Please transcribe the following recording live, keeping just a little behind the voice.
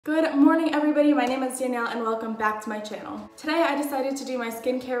Good morning everybody, my name is Danielle and welcome back to my channel. Today I decided to do my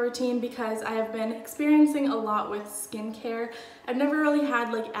skincare routine because I have been experiencing a lot with skincare. I've never really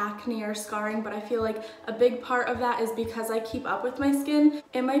had like acne or scarring, but I feel like a big part of that is because I keep up with my skin.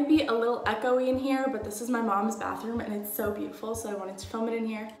 It might be a little echoey in here, but this is my mom's bathroom and it's so beautiful, so I wanted to film it in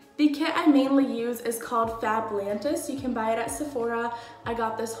here. The kit I mainly use is called Fablantis. You can buy it at Sephora. I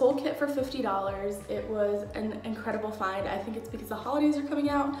got this whole kit for $50. It was an incredible find. I think it's because the holidays are coming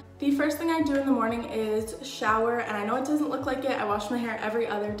out. The first thing I do in the morning is shower, and I know it doesn't look like it. I wash my hair every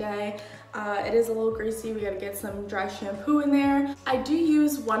other day. It is a little greasy. We gotta get some dry shampoo in there. I do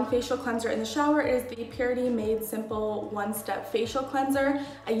use one facial cleanser in the shower. It is the Purity Made Simple one-step facial cleanser.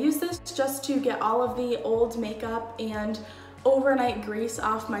 I use this just to get all of the old makeup and overnight grease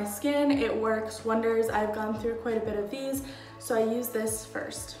off my skin. It works wonders. I've gone through quite a bit of these, so I use this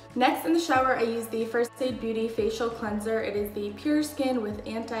first. Next in the shower, I use the First Aid Beauty Facial Cleanser. It is the Pure Skin with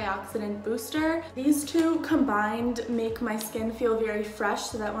Antioxidant Booster. These two combined make my skin feel very fresh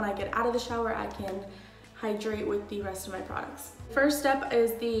so that when I get out of the shower, I can hydrate with the rest of my products. First step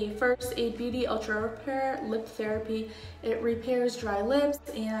is the First Aid Beauty Ultra Repair Lip Therapy. It repairs dry lips,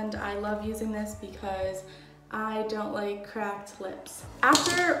 and I love using this because I don't like cracked lips.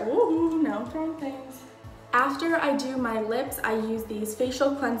 After I do my lips, I use these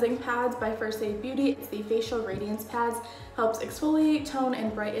facial cleansing pads by First Aid Beauty. It's the Facial Radiance Pads. Helps exfoliate, tone,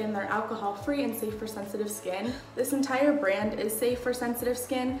 and brighten. They're alcohol-free and safe for sensitive skin. This entire brand is safe for sensitive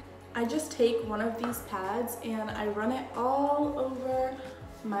skin. I just take one of these pads and I run it all over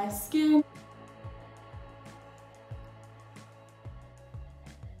my skin.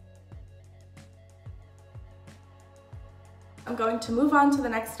 I'm going to move on to the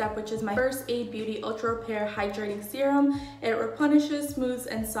next step, which is my First Aid Beauty Ultra Repair Hydrating Serum. It replenishes, smooths,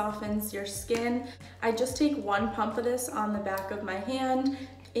 and softens your skin. I just take one pump of this on the back of my hand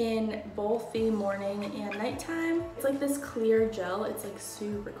in both the morning and nighttime. It's like this clear gel. It's like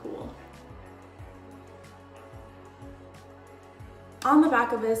super cool. On the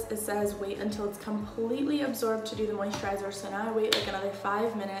back of this, it says wait until it's completely absorbed to do the moisturizer. So now I wait like another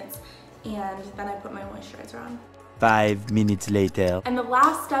 5 minutes and then I put my moisturizer on. 5 minutes later. And the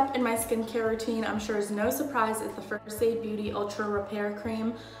last step in my skincare routine, I'm sure is no surprise, is the First Aid Beauty Ultra Repair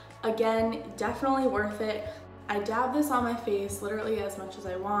Cream. Again, definitely worth it. I dab this on my face literally as much as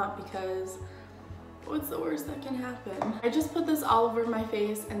I want because what's the worst that can happen? I just put this all over my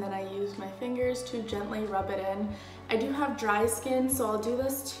face and then I use my fingers to gently rub it in. I do have dry skin, so I'll do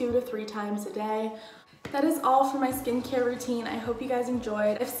this 2 to 3 times a day. That is all for my skincare routine. I hope you guys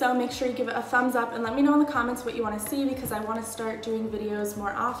enjoyed. If so, make sure you give it a thumbs up and let me know in the comments what you want to see because I want to start doing videos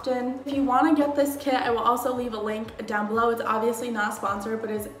more often. If you want to get this kit, I will also leave a link down below. It's obviously not sponsored, but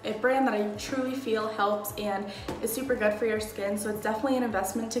it's a brand that I truly feel helps and is super good for your skin. So it's definitely an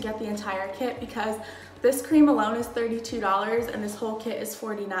investment to get the entire kit because this cream alone is $32 and this whole kit is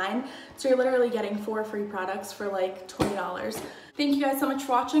 $49. So you're literally getting 4 free products for like $20. Thank you guys so much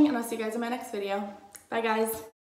for watching and I'll see you guys in my next video. Bye guys.